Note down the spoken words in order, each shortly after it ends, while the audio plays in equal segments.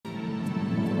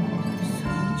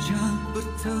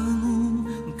bertemu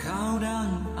kau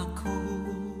dan aku,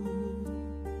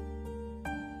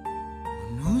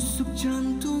 menusuk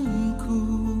jantungku,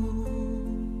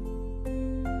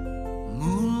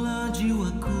 mula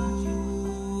jiwaku,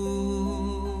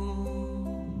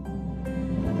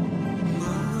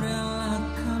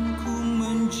 merelakan ku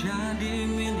menjadi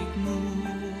milikmu.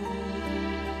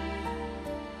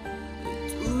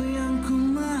 Itu yang ku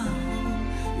mau,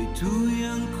 itu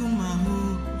yang ku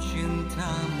mau,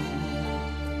 cintamu.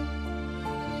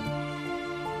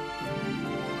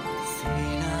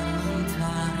 Sinar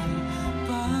mentari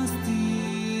pasti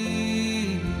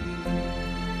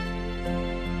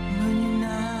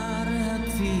menyinar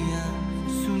hati yang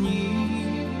sunyi.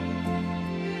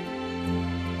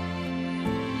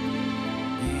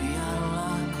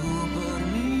 Biarlah ku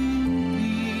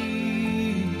bermimpi,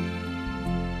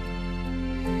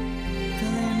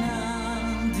 terlena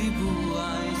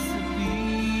dibuai sepi.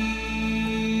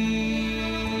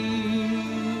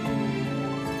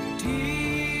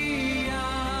 Dia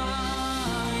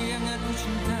yang aku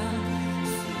cinta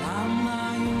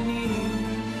selama ini,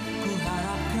 ku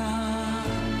harapkan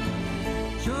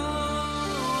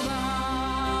coba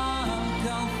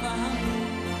kau fahami,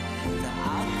 tak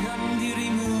akan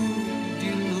dirimu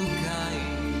dilukai.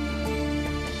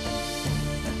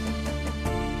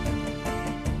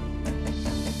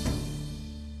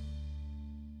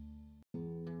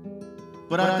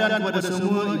 Perhatian kepada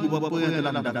semua ibu bapa yang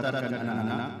telah mendaftarkan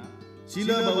anak-anak.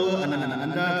 Sila bawa anak-anak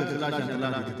anda ke kelas yang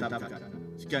telah ditetapkan.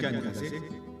 Sekian, terima kasih.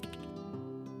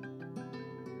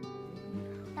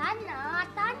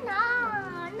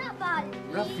 Tanah, nak balik.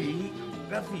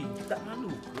 Raffi, tak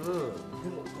malu ke?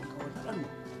 Tengok kawan-kawan tak lalu.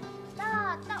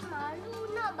 Tak malu,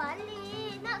 nak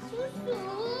balik, nak susu.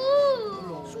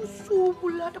 Susu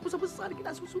pula, dah besar-besar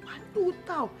kita nak susu malu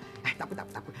tau. Tak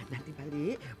apa. Nanti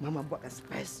balik, Mama buatkan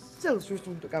special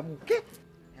susu untuk kamu, okey?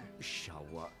 Ish,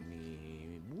 awak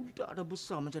ni budak dah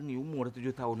besar macam ni, umur dah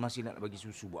 7 tahun masih nak bagi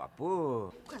susu buat apa?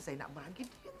 Bukan saya nak bagi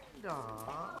dia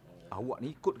dah. Awak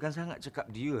ni ikutkan sangat cakap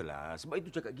dia lah. Sebab itu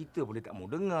cakap kita boleh tak mau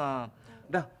dengar.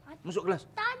 Dah, masuk kelas.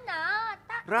 Tak nak.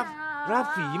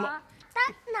 Raffi, tak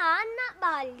nak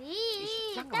balik.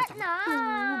 Ish, jangan tak macam nak. tu,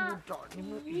 budak ni.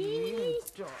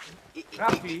 Budak ni.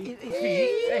 Raffi.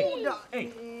 Budak ni.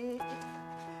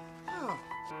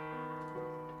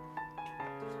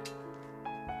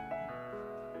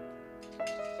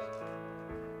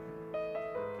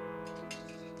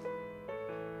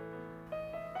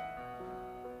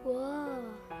 Wah,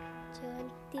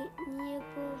 cantiknya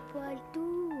perempuan tu.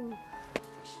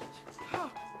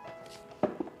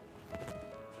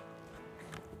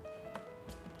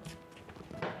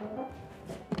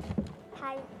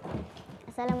 Hai.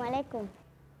 Assalamualaikum.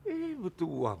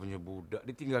 Bertuah punya budak.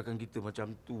 Dia tinggalkan kita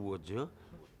macam tu aja.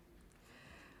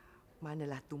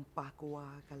 Manalah tumpah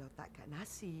kuah kalau tak kat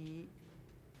nasi.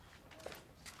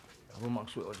 Apa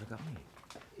maksud awak cakap ni?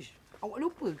 Ish, awak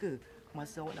lupa ke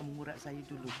masa awak nak mengurat saya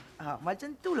dulu?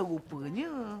 Macam itulah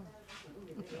rupanya.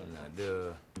 Alah,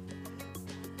 ada.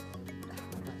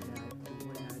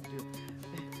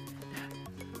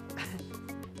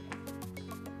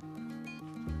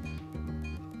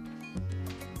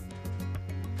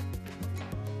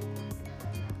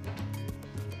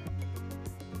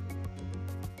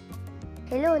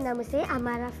 Hello, nama saya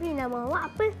Ahmad Raffi. Nama awak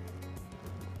apa?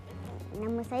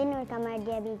 Nama saya Nora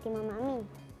binti Mama Ami.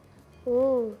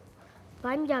 Oh,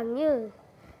 panjangnya.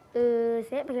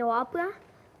 Saya panggil awak apa?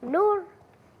 Nur,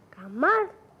 Kamar,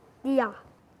 Dia.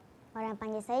 Orang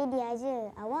panggil saya Dia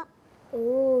aja. Awak?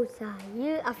 Oh,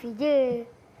 saya Afi je.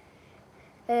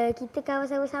 Kita kawan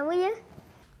sama-sama ya.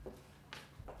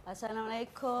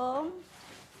 Assalamualaikum.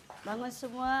 Bangun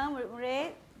semua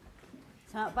murid-murid.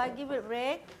 Selamat pagi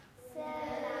murid-murid.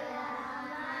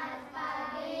 Selamat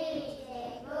pagi,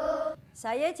 Cikgu.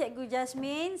 Saya Cikgu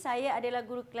Jasmine. Saya adalah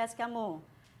guru kelas kamu.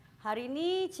 Hari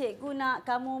ini Cikgu nak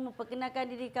kamu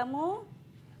memperkenalkan diri kamu.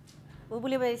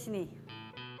 Boleh dari sini.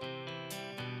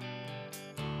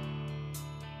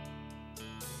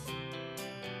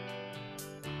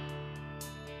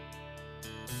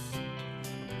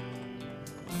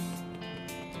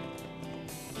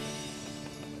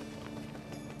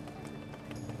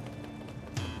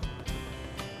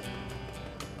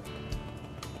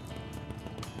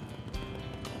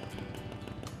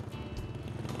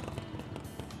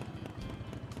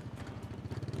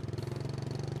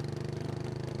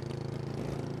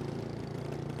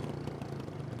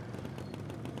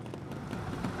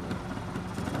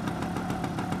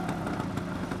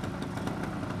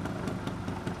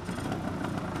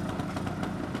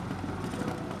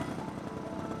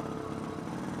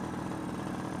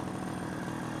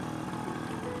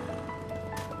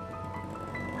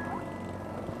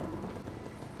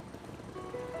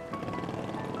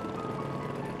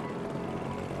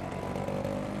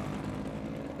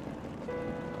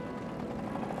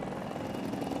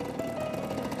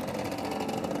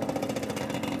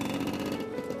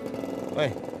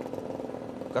 Hei,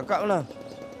 kakak mana?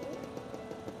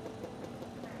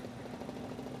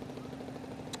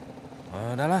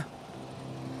 Dah lah.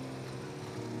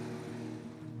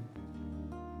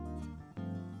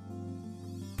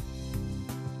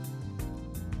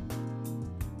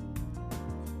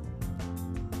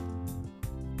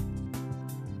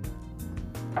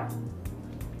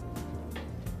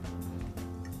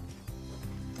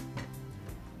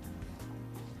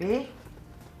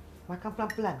 Makan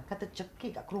pelan-pelan. Kata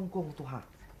cekik kat kerongkong tu, ha.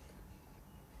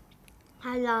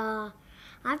 Alah,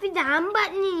 Hafiz dah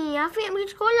lambat ni. Hafiz nak pergi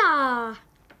sekolah.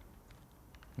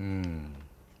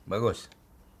 Bagus.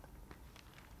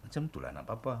 Macam itulah nak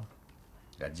papa.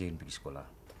 Rajin pergi sekolah.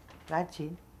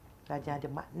 Rajin? Rajin ada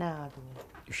makna tu.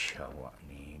 Ish, awak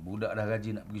ni. Budak dah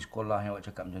rajin nak pergi sekolah yang awak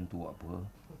cakap macam tu apa?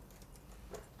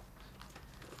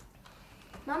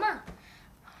 Mama,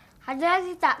 ada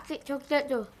lagi tak kek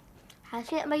coklat tu?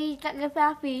 Hafiz nak bagi kat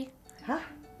girlfriend Hafiz. Hah?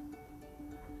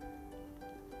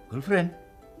 Girlfriend?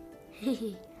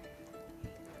 Hehe.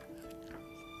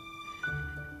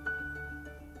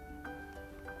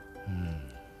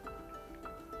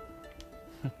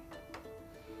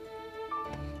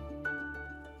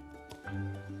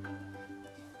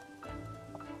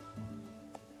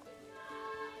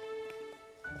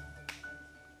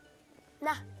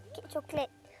 Nah, kek coklat.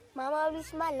 Mama beli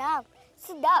semalam.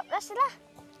 Sedap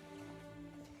rasalah.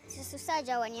 Susah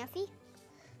jawab ni, Afi.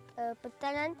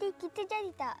 Petang nanti kita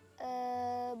jadi tak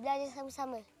belajar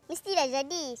sama-sama? Mestilah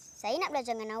jadi. Saya nak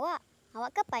belajar dengan awak.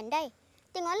 Awak kan pandai.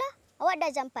 Tengoklah, awak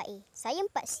dah jam 4A. Saya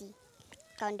 4C.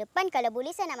 Tahun depan kalau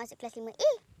boleh saya nak masuk kelas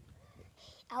 5A.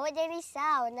 Awak jangan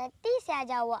risau. Nanti saya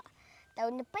ajar awak.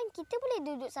 Tahun depan kita boleh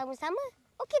duduk sama-sama.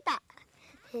 Okey tak?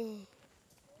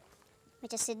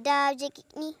 Macam sedap je kek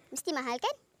ni. Mesti mahal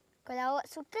kan? Kalau awak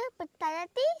suka, petang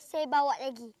nanti saya bawa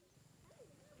lagi.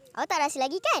 Awak tak rasa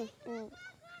lagi kan?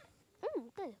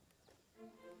 Betul.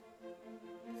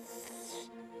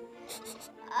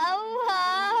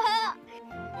 Awak.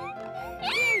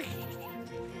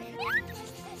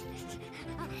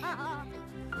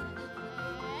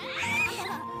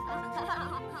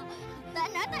 Tak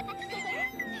nak.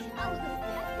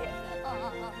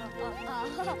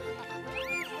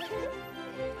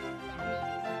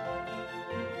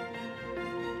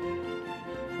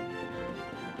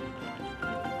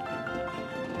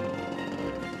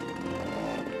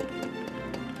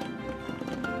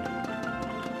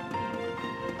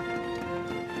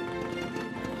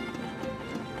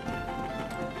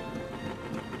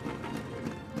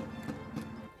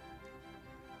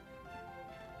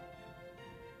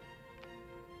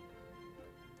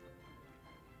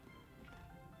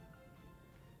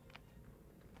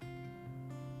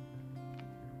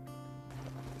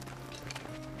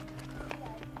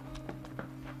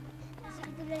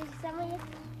 Sama ya.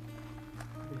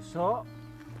 Besok,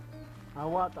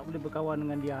 awak tak boleh berkawan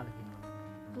dengan dia lagi.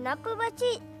 Kenapa,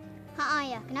 pakcik?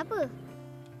 Ya. Kenapa?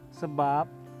 Sebab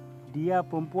dia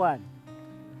perempuan.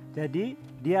 Jadi,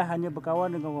 dia hanya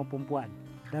berkawan dengan orang perempuan.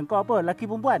 Dan kau apa? Lelaki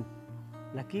perempuan?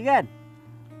 Lelaki kan?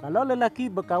 Kalau lelaki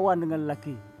berkawan dengan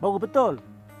lelaki, baru betul.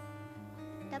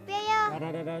 Tapi ayah...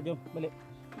 Dah. Jom balik.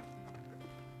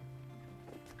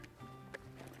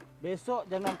 Besok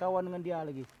jangan kawan dengan dia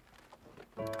lagi.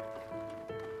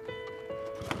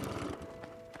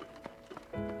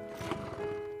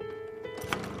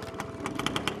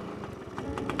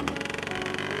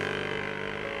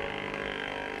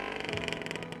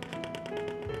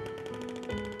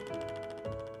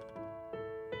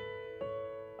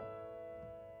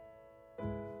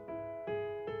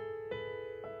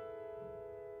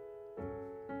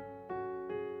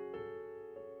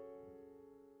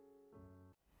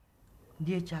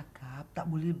 Dia cakap tak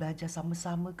boleh belajar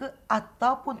sama-sama ke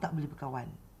ataupun tak boleh berkawan.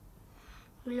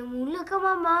 Mula-mula kan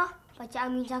Mama, Pakcik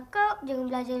Amin cakap jangan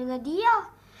belajar dengan dia.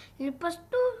 Lepas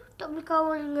tu tak boleh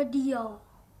kawan dengan dia.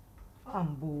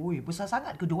 Amboi, besar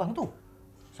sangat ke diorang tu?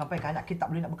 Sampai ke anak kita tak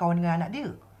boleh nak berkawan dengan anak dia.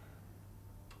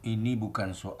 Ini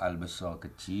bukan soal besar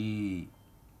kecil.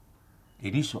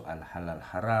 Ini soal halal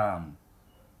haram.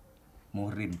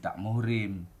 Muhrim tak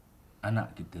muhrim.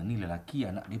 Anak kita ni lelaki,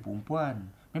 anak dia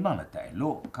perempuan. Memanglah tak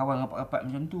elok kawan rapat-rapat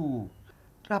macam tu.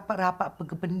 Rapat-rapat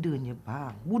apa bendanya,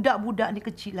 bang? Budak-budak ni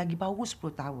kecil lagi, baru 10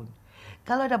 tahun.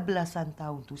 Kalau dah belasan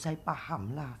tahun tu, saya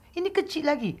fahamlah. Ini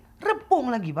kecil lagi,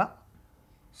 rebung lagi, bang.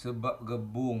 Sebab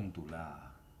gebung tu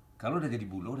lah. Kalau dah jadi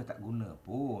buluh, dah tak guna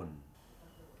pun.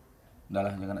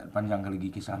 Dahlah, jangan nak panjangkan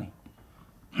lagi kisah ni.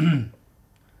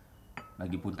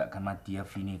 Lagipun takkan mati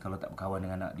Raffi ni kalau tak berkawan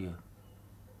dengan anak dia.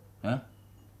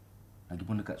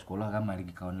 Lagipun dekat sekolah ramai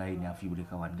lagi kawan lain yang Raffi boleh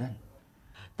kawan kan?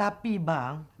 Tapi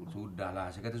bang...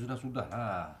 Sudahlah, saya kata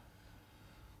sudah-sudahlah.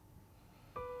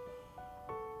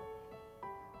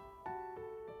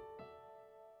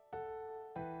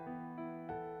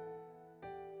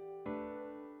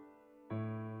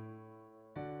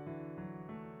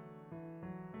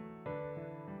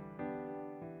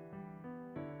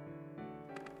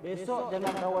 Besok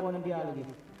jangan kawan dengan dia lagi.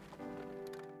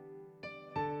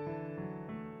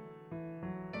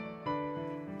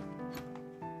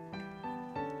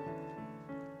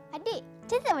 Adik,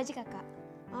 cantik tak baju kakak?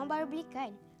 Mama baru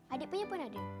belikan. Adik punya pun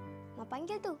ada. Mama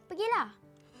panggil tu, pergilah.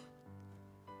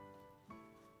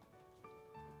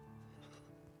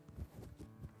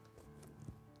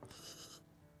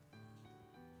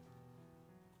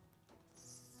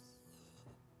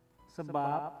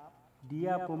 Sebab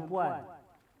dia perempuan.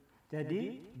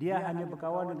 Jadi dia hanya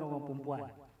berkawan dengan orang perempuan.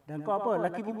 Dan kau apa?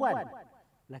 Lelaki perempuan?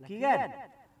 Lelaki kan?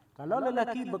 Kalau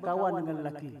lelaki berkawan dengan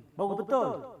lelaki, baru betul.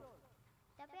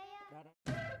 Tapi ayah...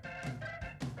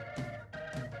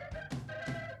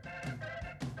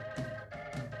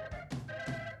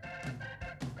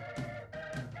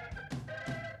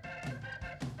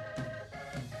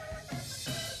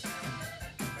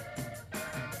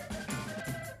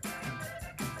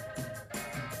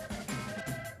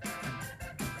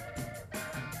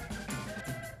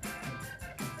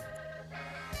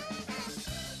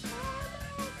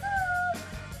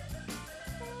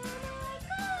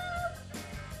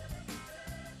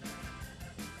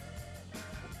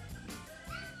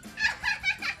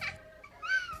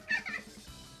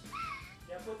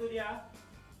 Siapa tu dia?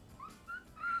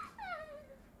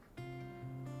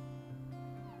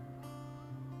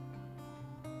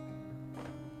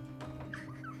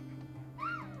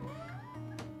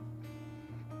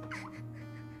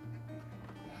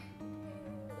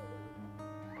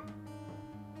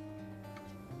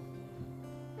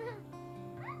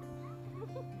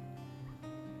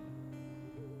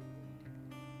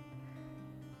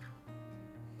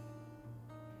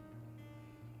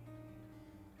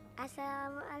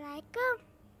 Assalamualaikum.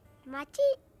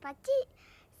 Makcik, pakcik.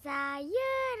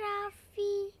 Saya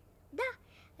Raffi. Dah,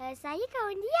 saya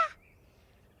kawan dia.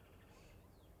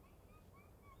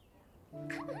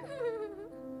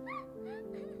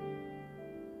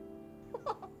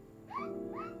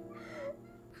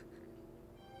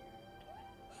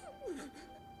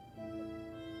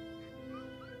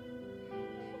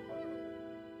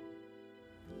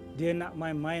 Dia nak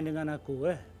main-main dengan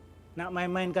aku Nak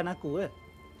main-mainkan aku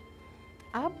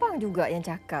Abang juga yang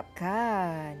cakap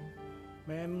kan?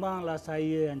 Memanglah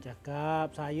saya yang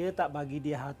cakap. Saya tak bagi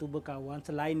dia hatu berkawan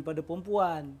selain pada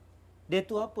perempuan. Dia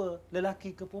tu apa?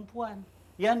 Lelaki ke perempuan?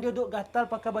 Yang dia duduk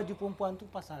gatal pakai baju perempuan tu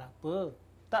pasal apa?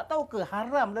 Tak tahu ke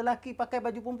haram lelaki pakai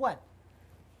baju perempuan?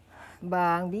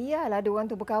 Bang, biarlah diorang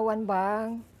tu berkawan,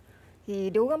 bang.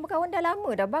 Diorang berkawan dah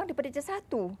lama dah, bang, daripada je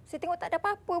satu. Saya tengok tak ada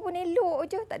apa-apa pun, elok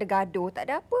je. Tak ada gaduh, tak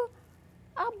ada apa.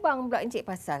 Abang pula encik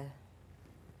pasal.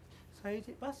 Saya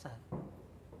cari pasal?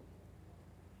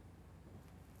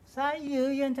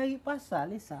 Saya yang cari pasal,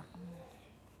 Lisa.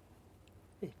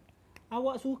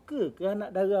 Awak suka ke anak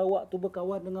dara awak tu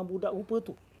berkawan dengan budak rupa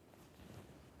tu?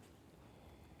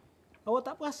 Awak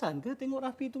tak perasan ke tengok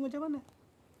Raffi tu macam mana?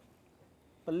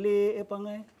 Pelik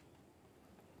perangai.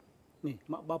 Ni,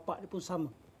 mak bapak dia pun sama.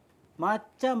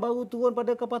 Macam baru turun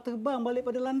pada kapal terbang balik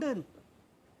pada London.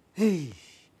 Hei,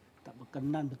 tak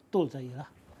berkenan betul saya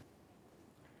lah.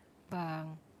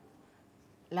 Bang,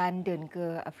 London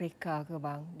ke Afrika ke,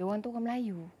 bang? Diorang tu orang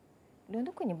Melayu. Diorang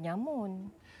tu bukannya penyamun.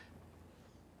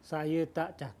 Saya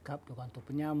tak cakap diorang tu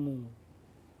penyamun.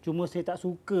 Cuma saya tak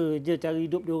suka je cara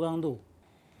hidup diorang tu.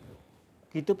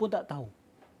 Kita pun tak tahu.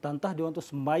 Tantah diorang tu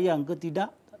sembayang ke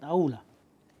tidak, tak tahulah.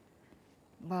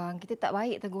 Bang, kita tak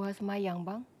baik tegur hal semayang,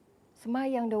 bang.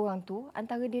 Semayang diorang tu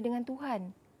antara dia dengan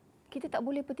Tuhan. Kita tak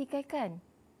boleh pertikaikan.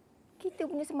 Kita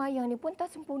punya semayang ni pun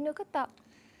tak sempurna ke tak.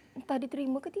 Entah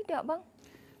diterima ke tidak, bang.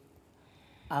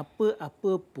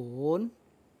 Apa-apa pun,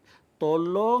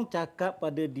 tolong cakap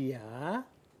pada dia,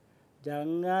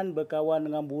 jangan berkawan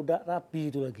dengan budak Raffi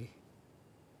tu lagi.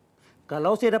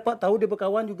 Kalau saya dapat tahu dia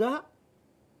berkawan juga,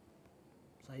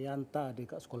 saya hantar dia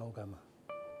kat sekolah agama.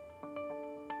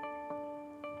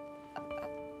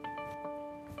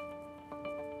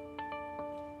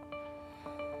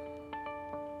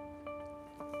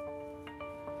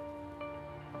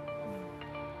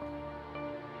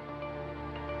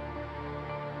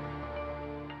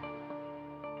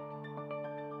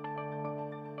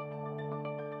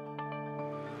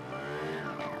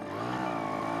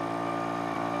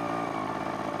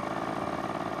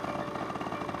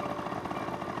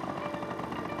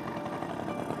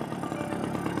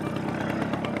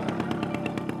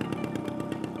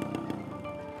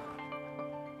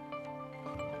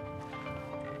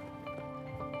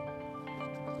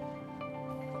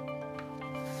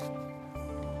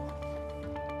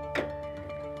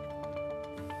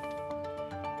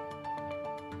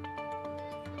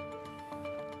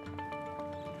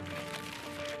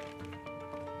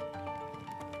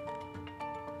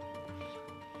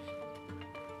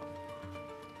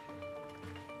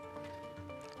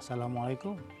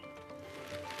 Assalamualaikum.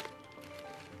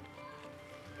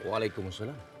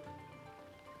 Waalaikumsalam.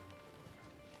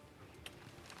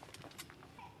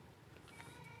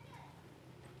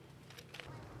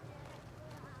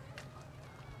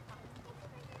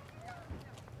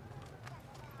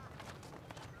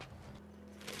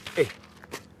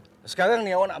 Sekarang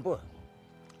ni awak nak apa?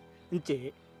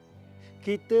 Encik,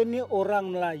 kita ni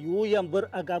orang Melayu yang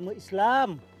beragama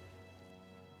Islam.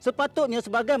 Sepatutnya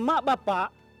sebagai mak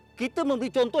bapak, kita memberi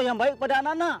contoh yang baik pada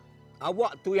anak-anak.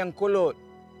 Awak tu yang kolot.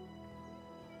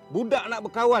 Budak nak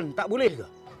berkawan, tak boleh ke?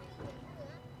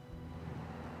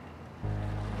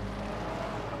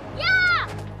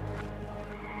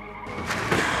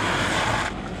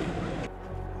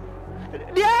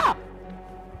 Dia!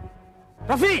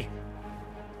 Raffi!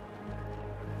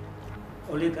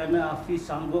 Oleh kerana Hafiz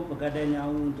sanggup bergadai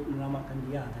nyawa untuk menyelamatkan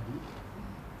dia tadi,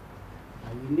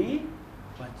 hari ini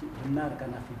pakcik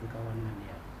benarkan Hafiz berkawan dengan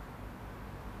dia.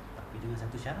 Tapi dengan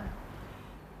satu syarat.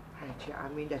 Hai, Cik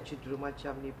Amin dah cedera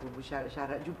macam ni pun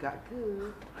bersyarat-syarat juga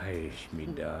ke? Hai,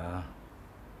 Azminda.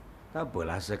 Tak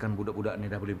apalah, asalkan budak-budak ni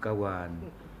dah boleh berkawan.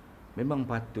 Memang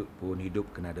patut pun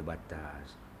hidup kena ada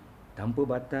batas. Tanpa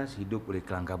batas, hidup boleh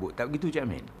kelang kabut. Tak begitu, Cik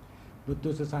Amin?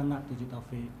 Betul sesangat tu, Cik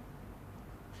Taufik.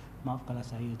 Maafkanlah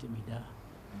saya, Cik Mida.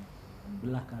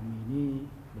 Belah kami ni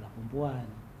belah perempuan.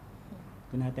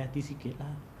 Kena hati-hati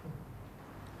sikitlah.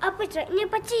 Apa ceritanya,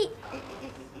 pakcik?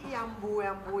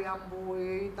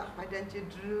 Amboi. Tak padan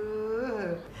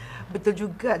cedera. Betul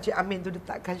juga Cik Amin tu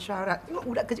letakkan syarat. Tengok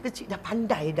budak kecil-kecil dah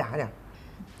pandai dah.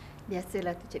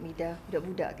 Biasalah tu Cik Mida,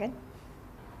 budak-budak kan?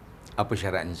 Apa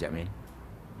syaratnya, Cik Amin?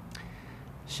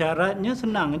 Syaratnya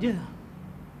senang je.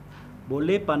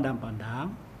 Boleh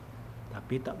pandang-pandang,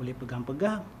 tapi tak boleh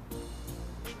pegang-pegang.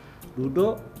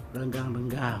 Duduk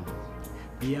renggang-renggang.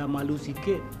 Biar malu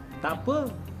sikit. Tak apa.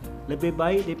 Lebih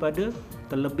baik daripada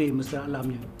terlebih mesra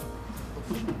alamnya.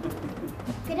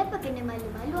 Kenapa kena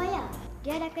malu-malu, ayah?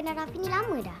 Dia dah kenal Raffi ni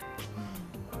lama dah.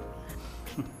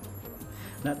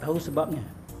 Nak tahu sebabnya?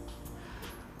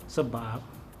 Sebab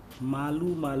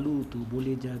malu-malu tu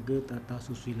boleh jaga tata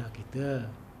susila kita.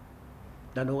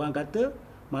 Dan orang kata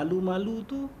malu-malu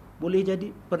tu boleh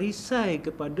jadi perisai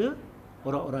kepada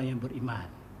orang-orang yang beriman.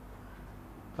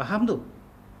 Faham tu?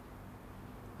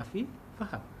 Afi,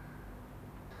 faham?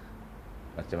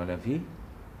 Macam mana, Raffi?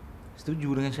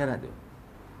 Setuju dengan syarat tu?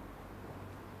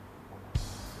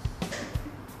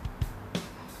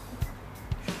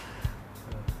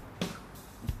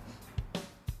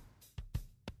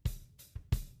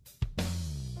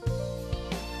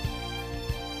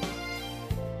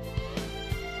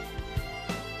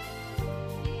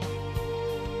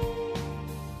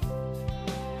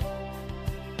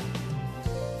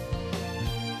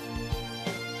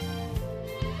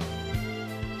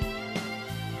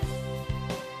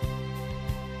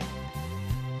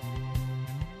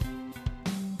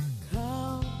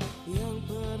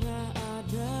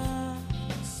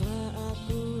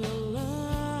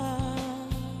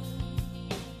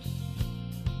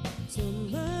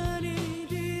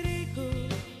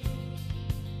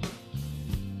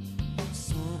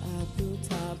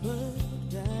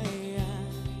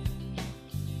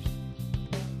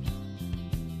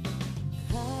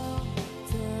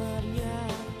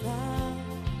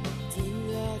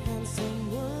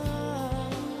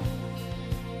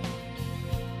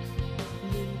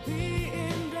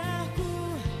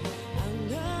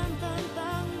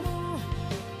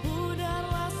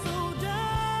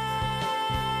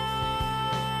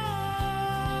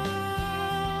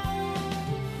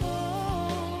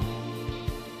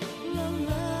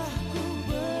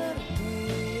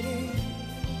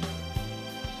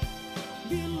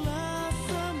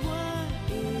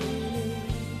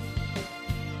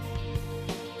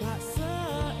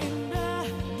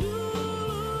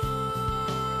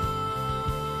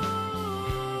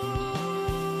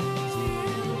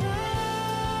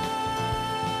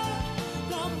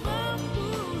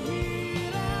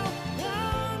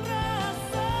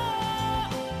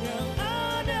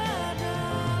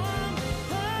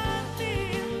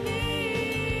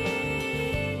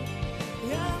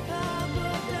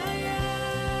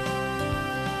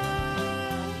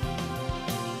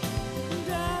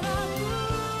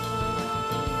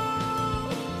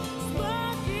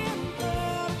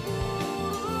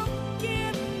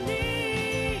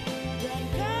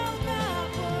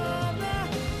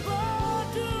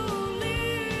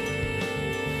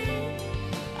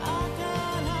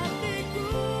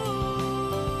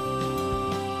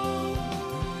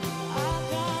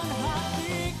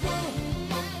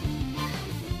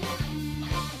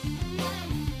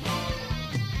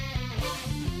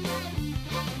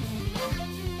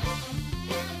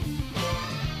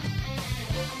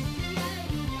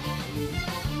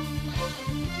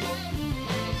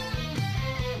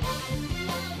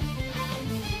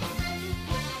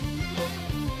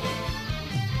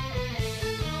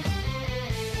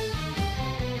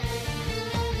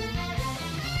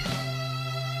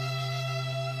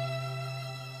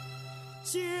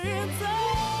 Cinta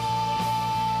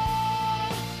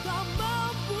tak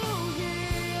mampu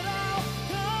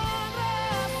hiraukan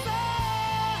rasa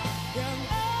yang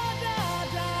ada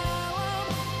dalam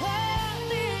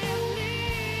hati ini,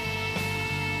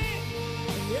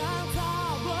 yang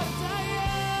tak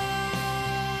berdaya.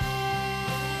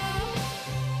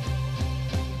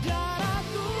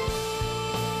 Darahku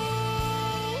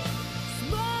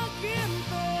semakin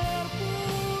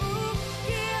terpuruk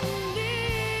kini,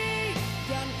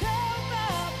 dan kau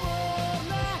tak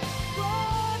pernah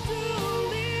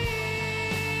peduli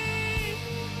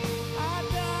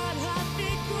akan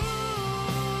hatiku.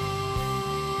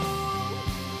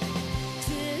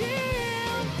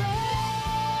 Cinta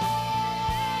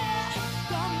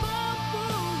tak mampu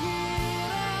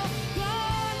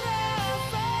hiraukan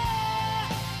rasa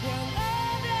yang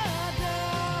ada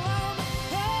dalam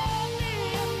hati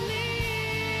ini,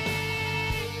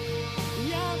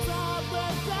 yang tak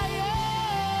berdaya.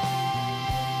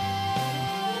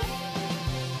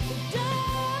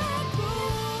 Darahku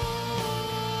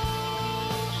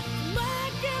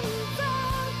makin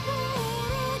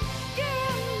terpuruk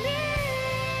kini,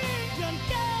 dan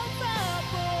kau tak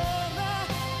pernah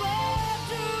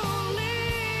peduli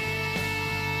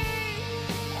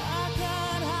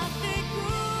akan hatiku.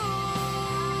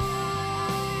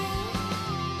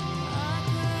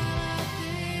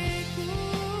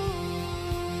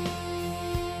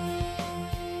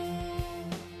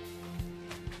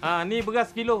 Ni beras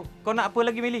kilo. Kau nak apa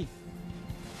lagi, Meli?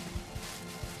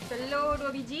 Telur 2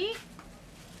 biji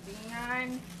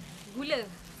dengan gula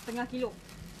setengah kilo.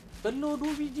 Telur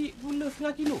 2 biji, gula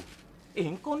setengah kilo.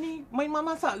 Kau ni main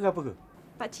masak ke apa ke?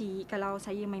 Pakcik, kalau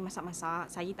saya main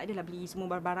masak-masak, saya tak adalah beli semua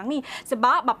barang-barang ni.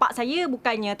 Sebab bapak saya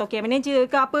bukannya token manager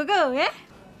ke apa ke,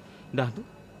 Dah tu,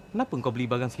 kenapa kau beli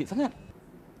barang sikit sangat?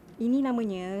 Ini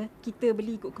namanya kita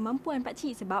beli ikut kemampuan,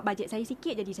 Pakcik. Sebab bajet saya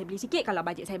sikit, jadi saya beli sikit. Kalau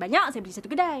bajet saya banyak, saya beli satu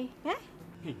kedai.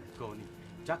 Kau ni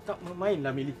cakap main lah,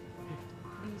 Meli.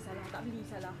 Beli salah, tak beli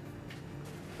salah.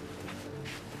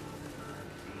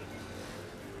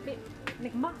 Babe,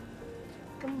 ni kembar.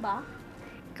 Kembar?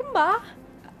 Kembar?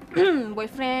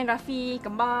 Boyfriend, Raffi,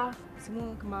 kembar.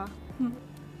 Semua kembar.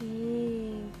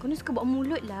 Kau ni suka buat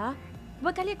mulut lah.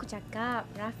 Berapa kali aku cakap,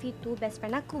 Raffi tu best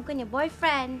friend aku, bukannya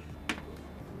boyfriend.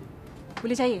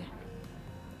 Boleh percaya?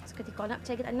 Suka hati kau nak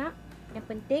percaya ke tak nak. Yang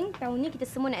penting, tahun ni kita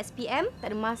semua nak SPM.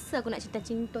 Tak ada masa aku nak cerita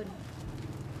cintun.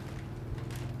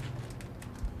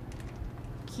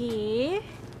 Okey.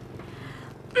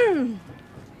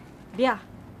 Dia,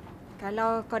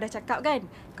 kalau kau dah cakap kan,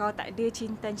 kau tak ada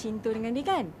cinta-cintu dengan dia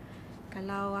kan?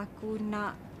 Kalau aku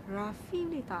nak Raffi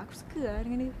boleh tak? Aku suka lah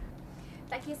dengan dia.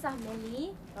 Tak kisah,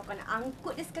 Melly. Kalau kau nak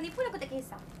angkut dia sekalipun, aku tak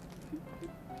kisah.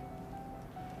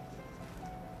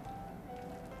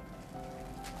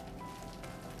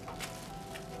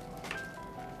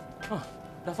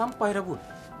 Dah sampai dah pun.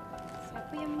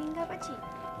 Siapa yang meninggal, Pakcik?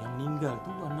 Yang meninggal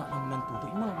tu anak dan menantu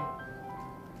Tok Imam.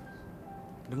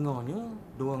 Dengarnya,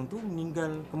 diorang tu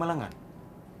meninggal kemalangan.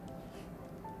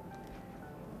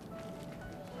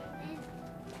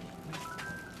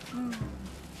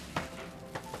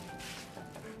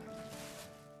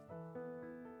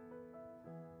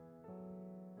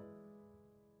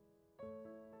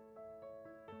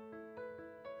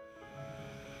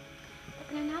 Tak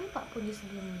pernah nampak pun dia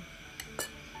sebelum ni.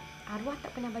 Arwah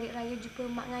tak pernah balik raya jumpa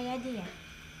mak dengan ayah dia, ya?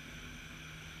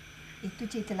 Itu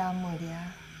cerita lama dia.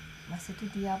 Masa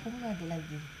tu dia pun ada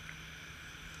lagi.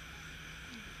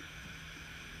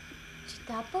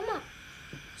 Cerita apa, Mak?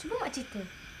 Cuba Mak cerita.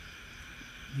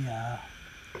 Ya.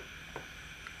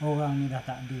 Orang ni dah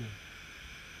tak ada.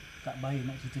 Tak baik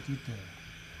nak cerita-cerita.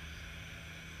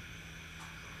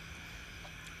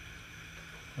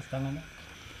 Lepas tangan dah.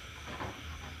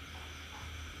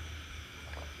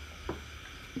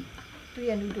 Tu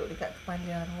yang duduk dekat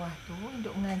kepala arwah tu,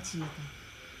 duduk mengaji tu.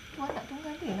 Tu anak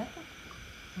tunggal dia lah tu.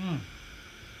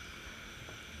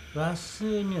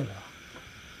 Rasanya lah.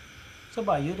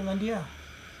 Sebaya dengan dia.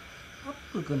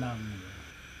 Apa ke nama?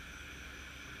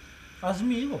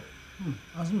 Azmi kot.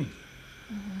 Azmi.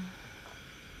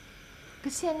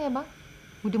 Kesian ya, bang.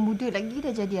 Muda-muda lagi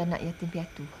dah jadi anak yatim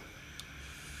piatu.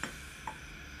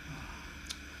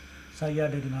 Saya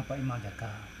ada dengar Pak Imam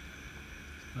cakap.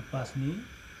 Lepas ni,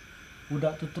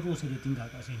 budak tu terus saja tinggal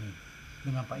kat sini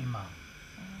dengan Pak Imam.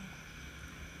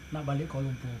 Nak balik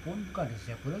Kuala Lumpur pun bukan ada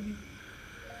siapa lagi.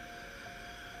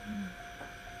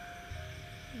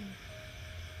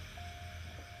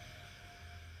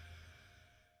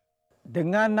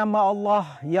 Dengan nama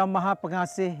Allah yang Maha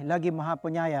Pengasih lagi Maha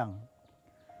Penyayang.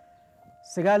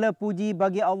 Segala puji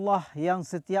bagi Allah yang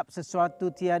setiap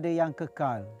sesuatu tiada yang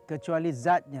kekal kecuali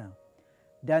zatnya.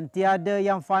 dan tiada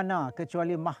yang fana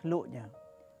kecuali makhluknya.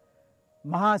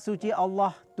 Maha suci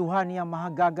Allah, Tuhan yang maha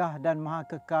gagah dan maha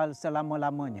kekal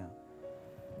selama-lamanya.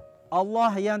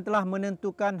 Allah yang telah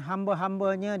menentukan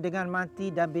hamba-hambanya dengan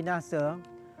mati dan binasa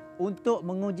untuk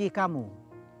menguji kamu.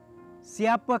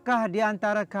 Siapakah di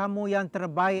antara kamu yang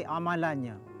terbaik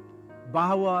amalannya?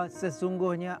 Bahawa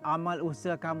sesungguhnya amal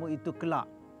usaha kamu itu kelak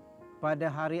pada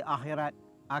hari akhirat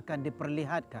akan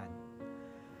diperlihatkan.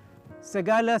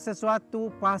 Segala sesuatu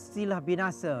pastilah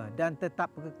binasa dan tetap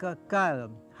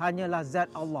kekal hanyalah zat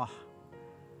Allah.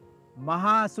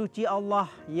 Maha suci Allah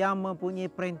yang mempunyai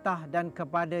perintah dan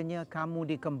kepadanya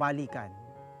kamu dikembalikan.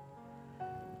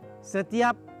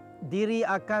 Setiap diri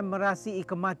akan merasai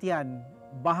kematian,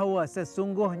 bahawa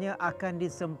sesungguhnya akan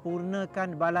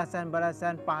disempurnakan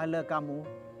balasan-balasan pahala kamu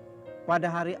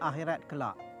pada hari akhirat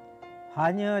kelak.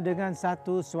 Hanya dengan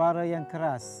satu suara yang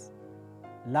keras,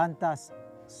 lantas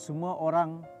semua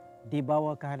orang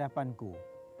dibawa ke hadapanku.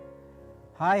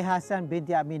 Hai Hasan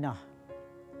binti Aminah,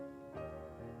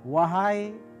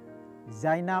 wahai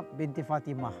Zainab binti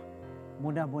Fatimah,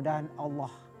 mudah-mudahan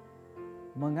Allah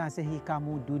mengasihi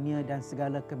kamu. Dunia dan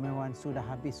segala kemewahan sudah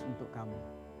habis untuk kamu.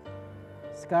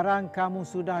 Sekarang kamu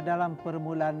sudah dalam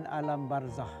permulaan alam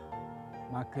barzah.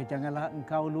 Maka janganlah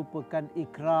engkau lupakan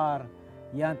ikrar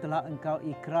yang telah engkau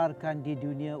ikrarkan di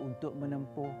dunia untuk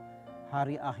menempuh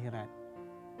hari akhirat,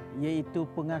 iaitu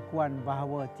pengakuan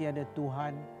bahawa tiada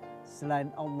Tuhan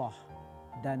selain Allah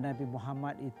dan Nabi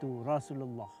Muhammad itu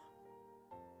Rasulullah.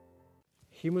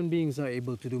 Human beings are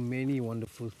able to do many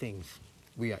wonderful things.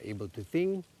 We are able to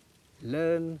think,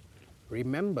 learn,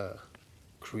 remember,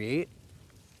 create,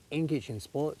 engage in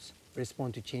sports,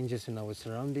 respond to changes in our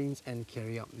surroundings, and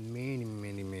carry out many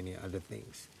other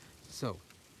things. So,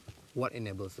 what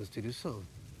enables us to do so?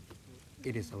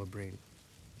 It is our brain.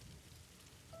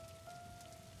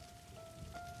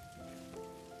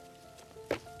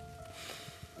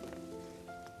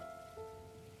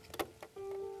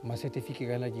 Masih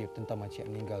terfikirkan lagi tentang makcik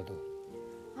meninggal tu?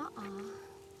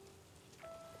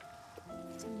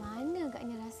 Macam mana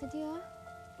agaknya rasa dia?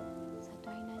 Satu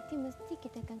hari nanti mesti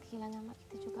kita akan kehilangan mak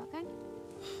kita juga kan?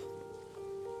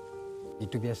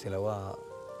 Itu biasalah Wak.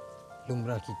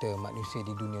 Lumrah kita manusia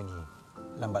di dunia ni.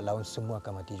 Lambat laun semua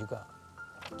akan mati juga.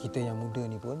 Kita yang muda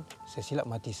ni pun sesilap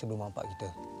mati sebelum mak kita.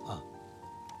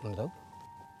 Belum tahu?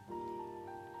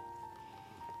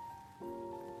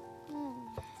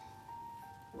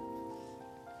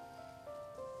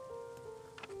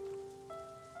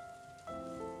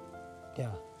 Dia.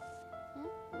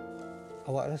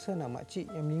 Awak rasa nak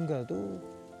makcik yang meninggal tu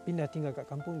pindah tinggal kat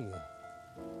kampung dia?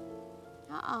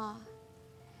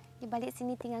 Dia balik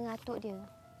sini tinggal dengan atuk dia.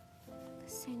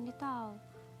 Kesian dia tahu.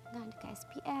 Nak dekat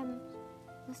SPM.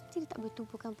 Mesti dia tak boleh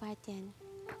tumpukan perhatian.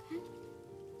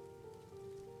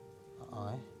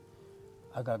 Kan?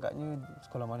 Agak-agaknya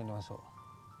sekolah mana dia masuk?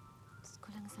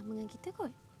 Sekolah yang sama dengan kita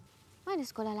kot. Mana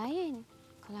sekolah lain?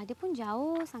 Kalau dia pun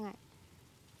jauh sangat.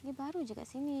 Dia baru je kat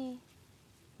sini.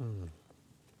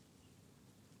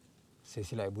 Saya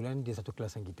silap bulan dia satu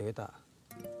kelas dengan kita ke tak?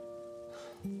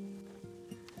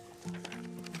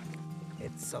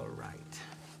 It's all right.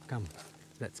 Come,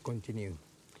 let's continue.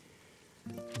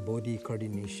 Body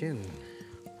coordination.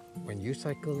 When you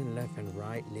cycle in left and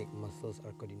right, leg muscles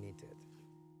are coordinated.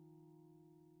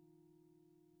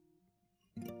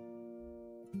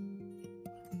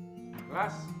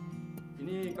 Kelas,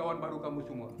 ini kawan baru kamu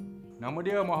semua. Nama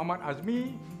dia Muhammad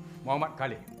Azmi, Muhammad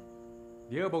Khalid.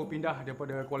 Dia baru pindah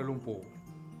daripada Kuala Lumpur.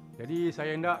 Jadi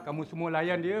saya hendak kamu semua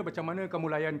layan dia macam mana kamu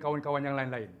layan kawan-kawan yang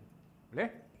lain-lain. Boleh?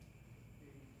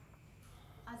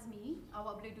 Azmi,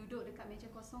 awak boleh duduk dekat meja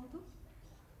kosong tu?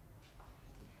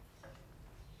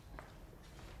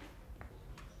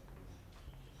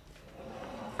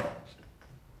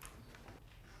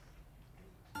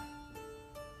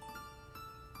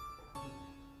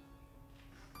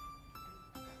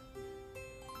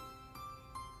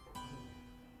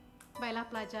 Baiklah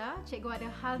pelajar, cikgu ada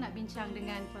hal nak bincang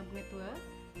dengan Tuan Pengetua.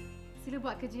 Sila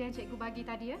buat kerja yang cikgu bagi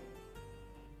tadi ya.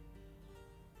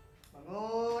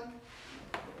 Bangun.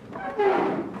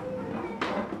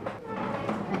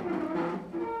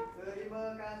 Terima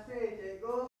kasih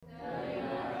cikgu.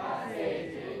 Terima kasih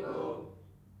cikgu.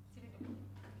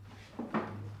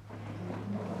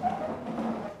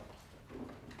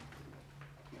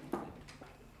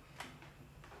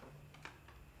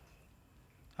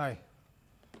 Hai.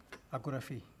 Aku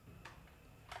Raffi.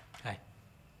 Hai.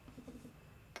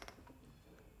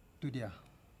 Itu dia.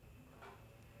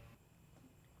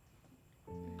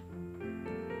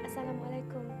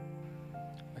 Assalamualaikum.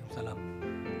 Waalaikumsalam.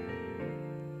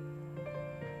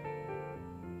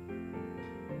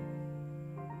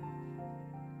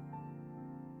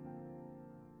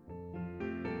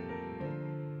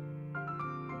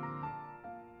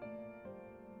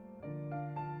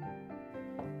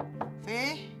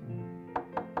 Fi?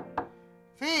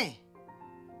 Fi?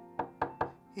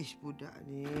 Ish, budak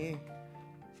ni.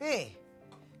 Fi?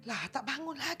 Lah, tak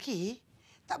bangun lagi?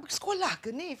 Tak pergi sekolah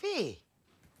ke ni, Fi?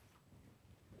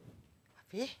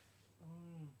 Fi?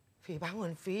 Fi,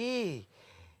 bangun, Fi.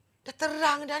 Dah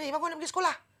terang dah ni. Bangun nak pergi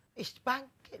sekolah. Ish,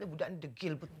 bangkitlah budak ni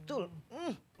degil betul.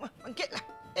 Bangkitlah.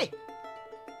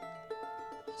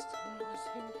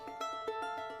 Astagfirullahaladzim.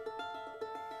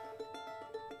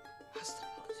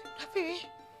 Astagfirullahaladzim. Raffi.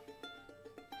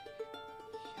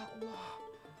 Ya Allah.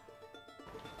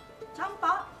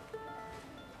 Campak?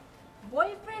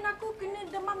 Boyfriend aku kena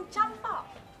demam campak.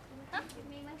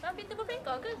 Raffi tu boyfriend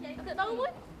kau ke? Aku tak tahu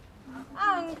pun.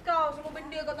 Engkau semua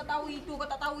benda kau tak tahu itu, kau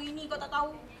tak tahu ini, kau tak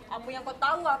tahu. Apa yang kau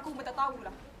tahu aku pun tak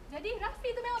tahulah. Jadi Raffi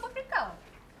tu memang boyfriend kau?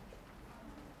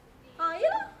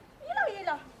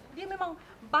 Yelah. Dia memang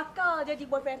bakal jadi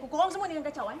boyfriend aku. Korang semua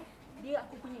jangan kacau Dia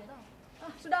aku punya tau.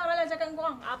 Sudahlah cakap dengan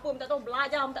korang. Apa pun tak tahu,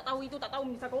 belajar pun tak tahu itu, tak tahu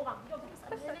misal korang.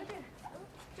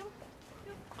 Jom.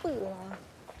 Apalah.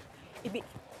 Bik.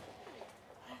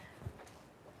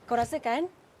 Kau rasa kan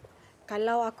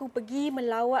kalau aku pergi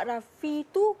melawat Raffi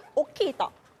tu okey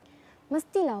tak?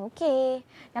 Mestilah okey.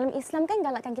 Dalam Islam kan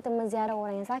galakkan kita menziarah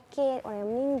orang yang sakit, orang yang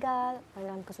meninggal, orang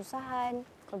dalam kesusahan.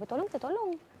 Kalau bertolong, kita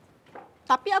tolong.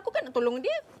 Tapi aku kan nak tolong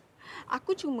dia.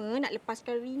 Aku cuma nak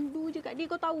lepaskan rindu je kat dia.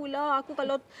 Kau tahulah, aku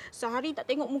kalau sehari tak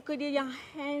tengok muka dia yang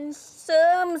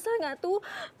handsome sangat tu,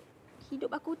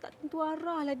 hidup aku tak tentu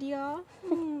arah lah dia.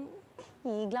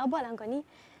 Gelabaklah kau ni.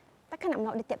 Takkan nak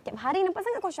melawat dia tiap-tiap hari, nampak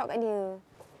sangat kau syok kat dia.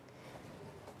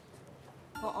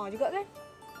 Juga kan?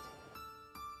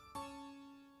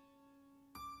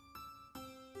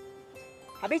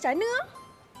 Habis macam mana?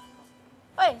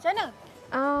 Oi, macam mana?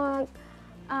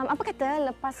 Apa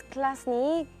kata lepas kelas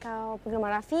ni kau pergi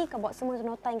rumah Raffi, kau bawa semua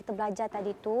nota yang kita belajar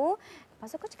tadi tu. Lepas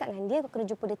tu kau cakap dengan dia kau kena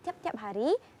jumpa dia tiap-tiap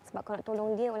hari sebab kau nak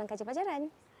tolong dia ulang kaji pelajaran.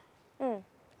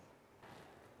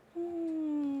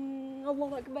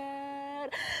 Allahu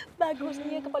Akbar.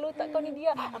 Bagusnya kepala otak kau ni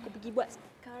dia. Aku pergi buat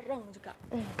sekarang juga.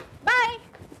 Bye.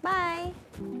 Bye.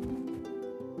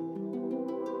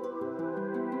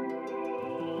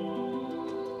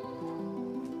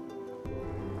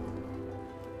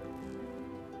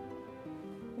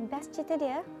 Best cerita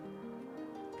dia?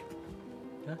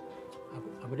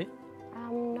 Apa dia?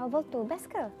 Novel tu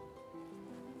best ke?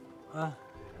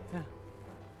 Ya.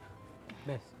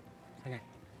 Best. Sangat.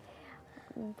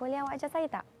 Boleh awak ajar saya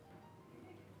tak?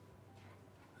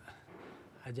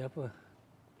 Ajar apa?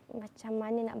 Macam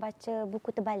mana nak baca buku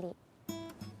terbalik?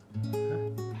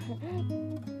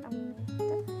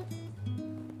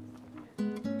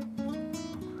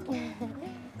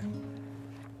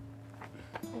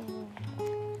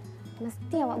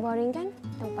 Mesti awak boring kan?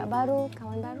 Tempat baru,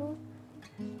 kawan baru.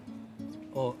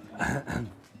 Oh,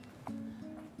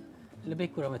 lebih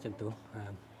kurang macam tu.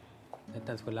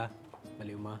 Datang sekolah,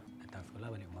 balik rumah. Datang sekolah,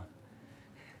 balik rumah.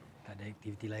 Tak ada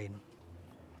aktiviti lain.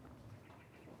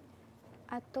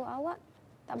 Atau awak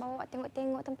tak bawa awak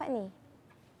tengok-tengok tempat ni?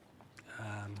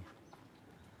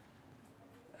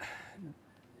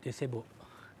 Dia sibuk.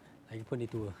 Lagipun dia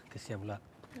tua. Kesian pula.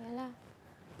 Yalah.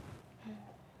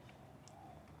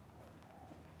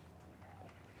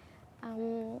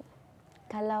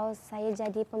 Kalau saya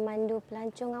jadi pemandu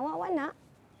pelancong awak nak?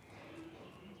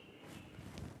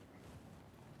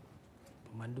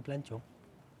 Pemandu pelancong?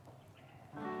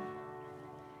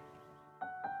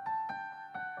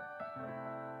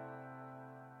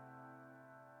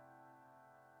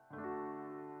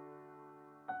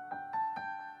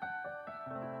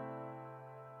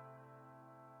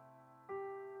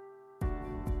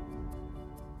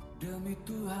 Demi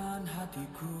Tuhan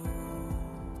hatiku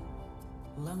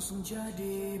langsung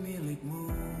jadi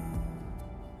milikmu.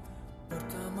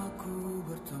 Pertamaku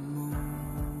bertemu,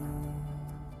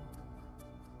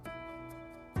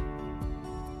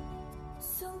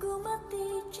 sungguh mati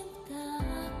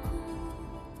cintaku,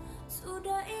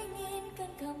 sudah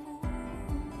inginkan kamu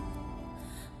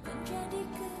menjadi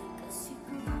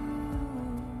kekasihku.